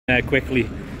quickly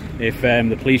if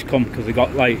the police come, because they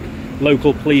got like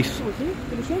local police.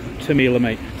 Tamila,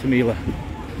 mate, Tamila.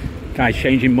 Guys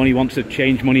changing money, wants to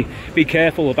change money. Be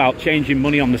careful about changing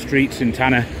money on the streets in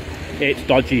Tanna. It's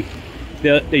dodgy.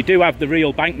 They do have the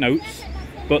real banknotes,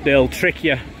 but they'll trick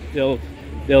you. They'll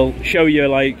show you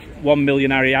like 1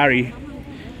 million ari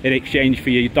in exchange for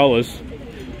your dollars,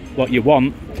 what you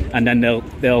want, and then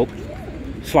they'll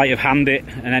sleight of hand it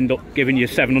and end up giving you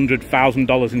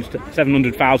 $700,000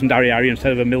 700,000 ari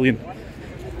instead of $1 million.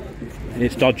 And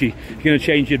it's dodgy. If you're going to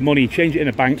change your money, change it in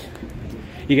a bank.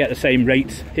 You get the same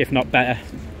rates, if not better.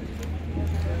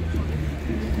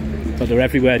 But they're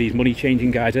everywhere, these money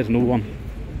changing guys. There's another one.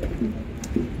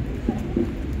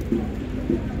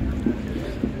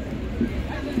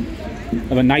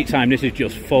 And at night time, this is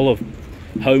just full of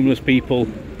homeless people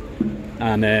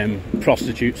and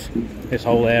prostitutes. This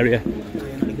whole area.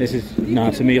 This is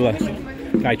Tamila.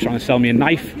 Guy trying to sell me a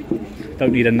knife.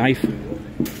 Don't need a knife.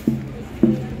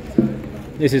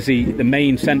 This is the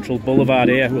main central boulevard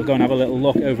here. We'll go and have a little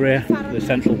look over here, the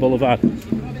central boulevard.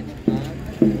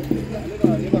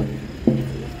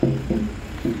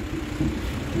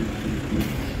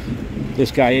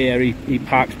 This guy here, he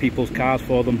parks people's cars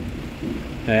for them.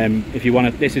 If you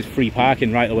want to, this is free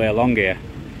parking right the way along here.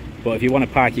 But if you want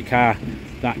to park your car,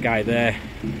 that guy there,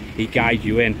 he guides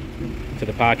you in to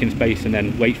the parking space and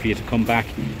then waits for you to come back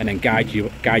and then guide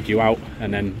you out,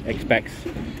 and then expects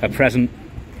a present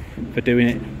for doing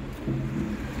it.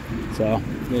 So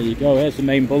there you go. Here's the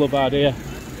main boulevard here.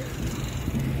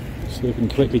 So we can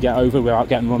quickly get over without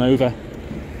getting run over.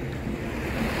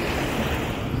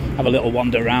 Have a little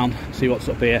wander around, see what's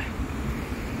up here.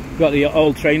 We've got the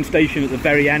old train station at the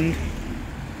very end.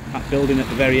 That building at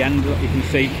the very end that you can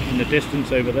see in the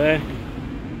distance over there.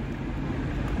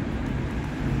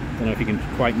 Don't know if you can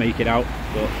quite make it out,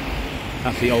 but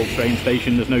that's the old train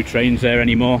station. There's no trains there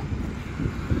anymore.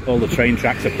 All the train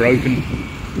tracks are broken.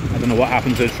 I don't know what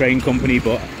happened to the train company,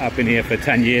 but I've been here for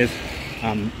 10 years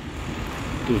and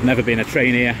there's never been a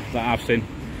train here that I've seen.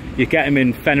 You get them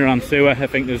in Fenner Sewer. I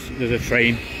think there's a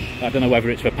train. I don't know whether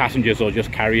it's for passengers or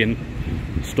just carrying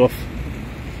stuff.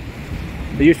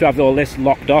 They used to have all this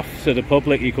locked off to the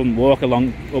public. You couldn't walk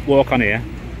on here,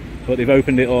 but they've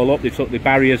opened it all up. They took the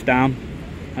barriers down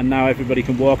and now everybody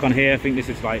can walk on here. I think this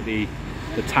is like the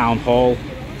town hall,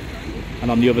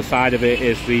 and on the other side of it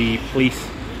is the police,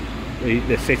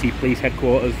 the city police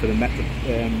headquarters for the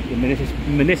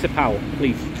municipal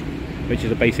police, which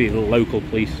is basically the local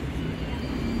police.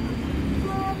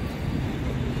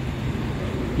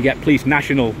 You get police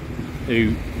national,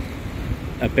 who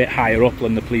a bit higher up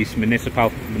than the police municipal.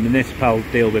 The municipal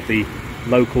deal with the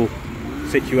local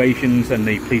situations and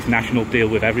the police national deal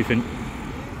with everything.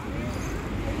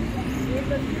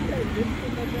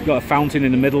 Got a fountain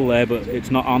in the middle there, but it's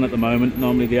not on at the moment.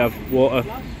 Normally they have water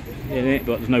in it,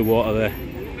 but there's no water there.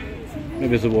 Maybe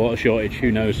there's a water shortage,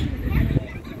 who knows.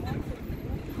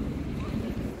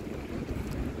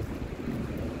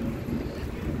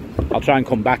 I'll try and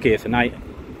come back here tonight,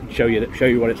 show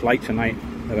you what it's like tonight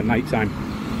at night time,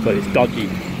 but it's dodgy.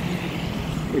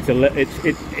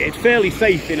 It's fairly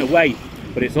safe in a way,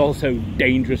 but it's also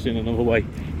dangerous in another way.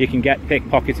 You can get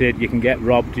pickpocketed, you can get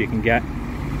robbed, you can get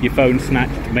your phone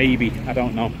snatched, maybe, I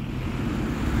don't know.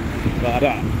 But I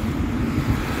don't.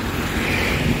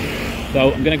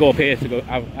 So I'm going to go up here to go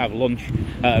have lunch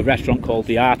at a restaurant called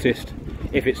The Artist.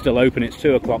 If it's still open, it's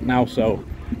 2 o'clock now, so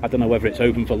I don't know whether it's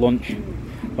open for lunch,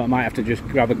 but I might have to just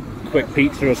grab a quick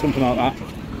pizza or something like that.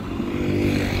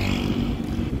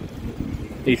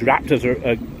 These Raptors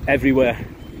are everywhere.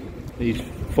 These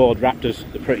Ford Raptors,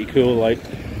 they're pretty cool. Like,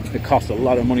 they cost a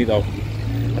lot of money though.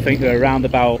 I think they're around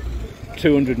about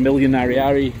 200 million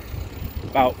ari,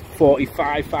 about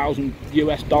 $45,000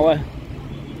 US.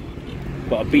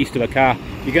 But a beast of a car.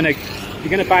 You're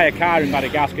gonna buy a car in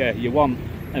Madagascar, you want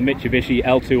a Mitsubishi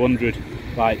L200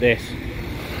 like this,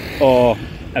 or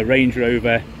a Range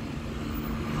Rover,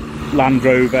 Land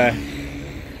Rover,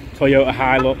 Toyota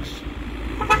Hilux,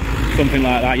 something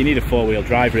like that. You need a 4-wheel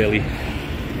drive really.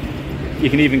 You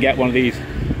can even get one of these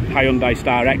Hyundai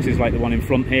Star X's like the one in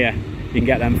front here. You can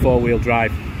get them 4-wheel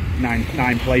drive,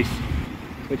 9 place,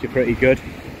 which are pretty good.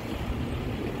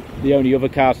 The only other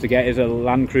cars to get is a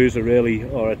Land Cruiser really,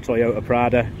 or a Toyota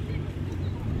Prado.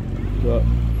 But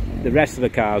the rest of the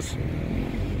cars,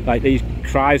 like these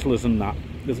Chryslers and that,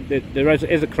 there is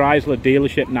a Chrysler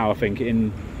dealership now I think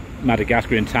in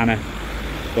Madagascar, in Tanna,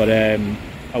 but I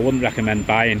wouldn't recommend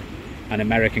buying an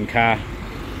American car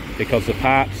because the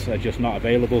parts are just not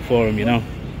available for them, you know.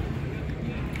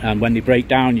 And when they break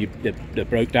down, they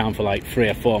broke down for like 3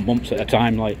 or 4 months at a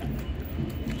time. Like,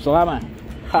 Salama,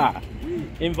 ha,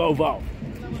 Invovo.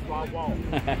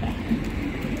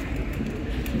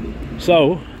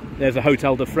 So there's a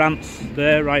Hotel de France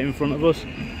there right in front of us.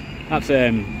 That's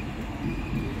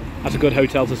a good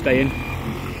hotel to stay in.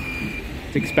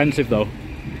 It's expensive though.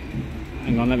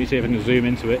 Hang on, let me see if I can zoom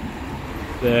into it.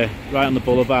 Right on the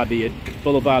boulevard, the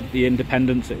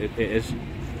Independence it is.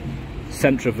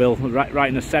 Centreville, right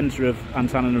in the centre of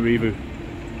Antananarivo.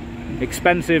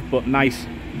 Expensive but nice.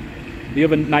 The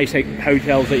other nice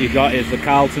hotels that you got is the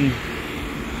Carlton,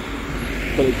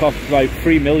 but it costs like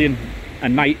 3 million a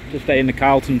night to stay in the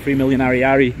Carlton, 3 million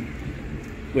Ariari,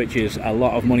 which is a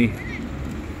lot of money.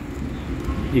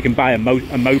 You can buy a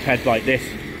moped like this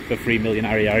for 3 million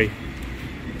Ariari.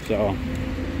 So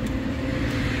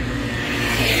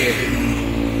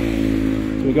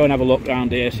we'll go and have a look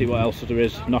around here, see what else there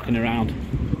is knocking around.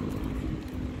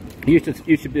 This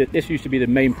used to be the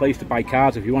main place to buy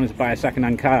cars. If you wanted to buy a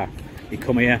second-hand car, you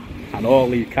come here, and all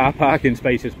the car parking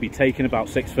spaces be taken about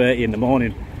 6:30 in the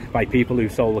morning by people who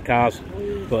sold the cars.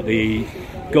 But the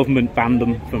government banned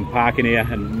them from parking here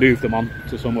and moved them on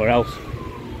to somewhere else.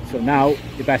 So now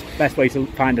the best way to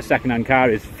find a second-hand car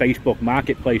is Facebook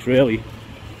Marketplace, really.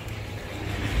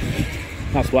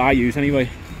 That's what I use anyway.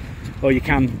 Or you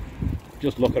can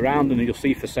just look around and you'll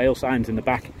see for sale signs in the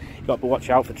back. You've got to watch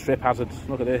out for trip hazards.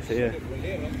 Look at this here.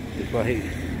 It's like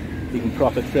you can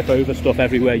proper trip over stuff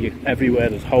everywhere. Everywhere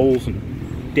there's holes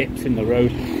and dips in the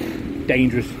road.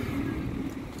 Dangerous.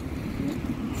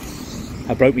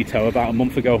 I broke my toe about a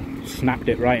month ago. Snapped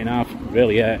it right in half.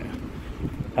 Really hurt.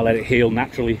 I let it heal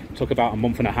naturally. It took about a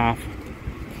month and a half.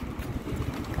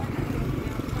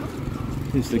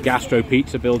 This is the Gastro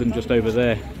Pizza building just over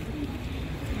there.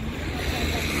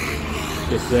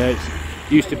 Just there. It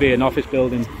used to be an office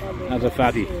building as a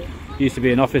faddy. Used to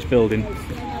be an office building,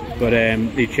 but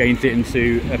they changed it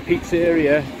into a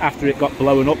pizzeria after it got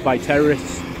blown up by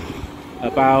terrorists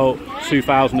about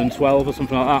 2012 or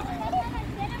something like that.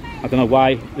 I don't know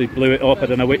why they blew it up. I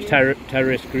don't know which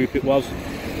terrorist group it was,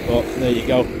 but there you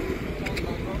go.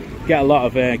 Get a lot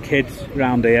of kids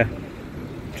around here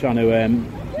trying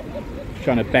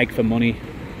to beg for money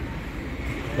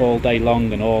all day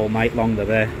long and all night long. They're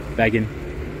there begging.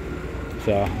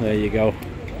 So there you go.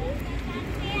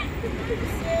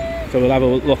 So we'll have a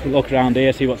look around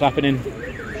here, see what's happening.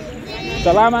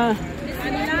 Salama,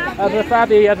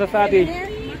 Azafadi.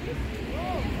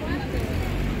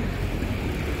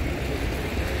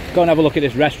 Go and have a look at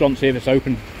this restaurant, see if it's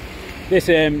open. This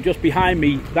just behind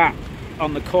me, that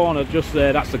on the corner just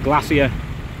there, that's the Glacier.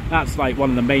 That's like one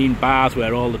of the main bars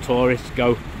where all the tourists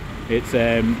go. It's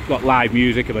got live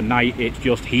music of a night. It's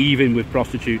just heaving with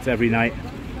prostitutes every night.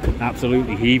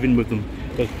 Absolutely heaving with them.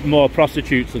 There's more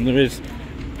prostitutes than there is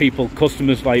people,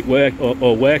 customers, like work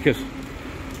or workers,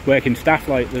 working staff.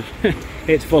 Like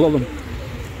it's full of them.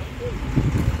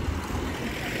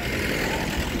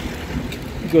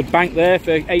 Good bank there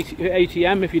for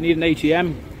ATM if you need an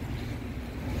ATM.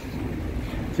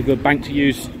 It's a good bank to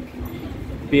use.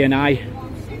 BNI.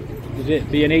 Is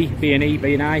it BNE?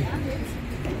 BNI.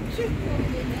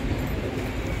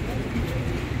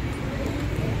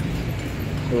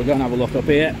 So we're going to have a look up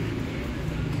here.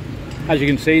 As you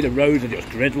can see, the roads are just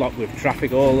gridlocked with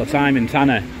traffic all the time in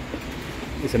Tanna.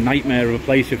 It's a nightmare of a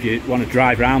place if you want to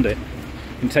drive around it.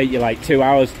 It can take you like 2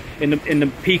 hours in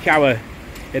the peak hour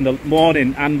in the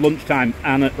morning and lunchtime,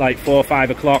 and at like 4 or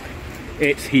 5 o'clock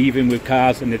it's heaving with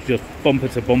cars and it's just bumper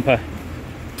to bumper.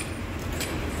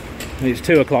 And it's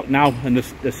 2 o'clock now and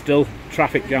there's still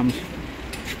traffic jams.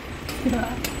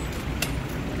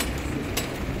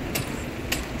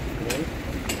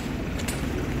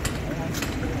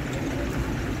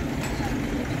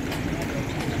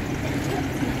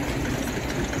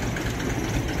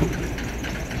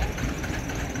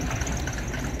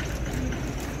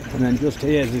 And then just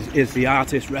here is the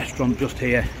artist restaurant just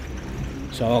here.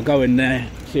 So I'll go in there,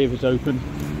 see if it's open,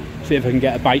 see if I can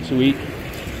get a bite to eat.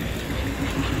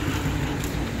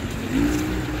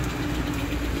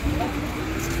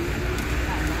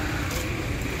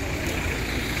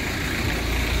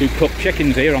 Two cooked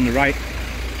chickens here on the right.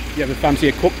 You ever fancy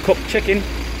a cooked chicken?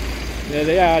 There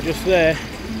they are, just there.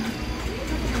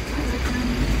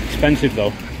 Expensive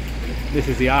though. This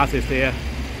is the artist here.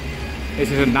 This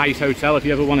is a nice hotel if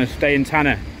you ever want to stay in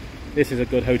Tanna. This is a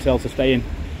good hotel to stay in.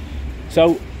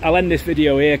 So I'll end this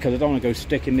video here because I don't want to go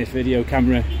sticking this video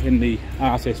camera in the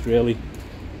artist really.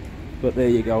 But there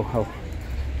you go. I'll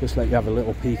just let you have a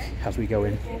little peek as we go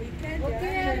in.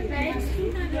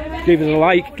 Give us a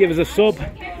like, give us a sub,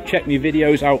 check my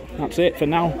videos out. That's it for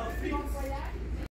now.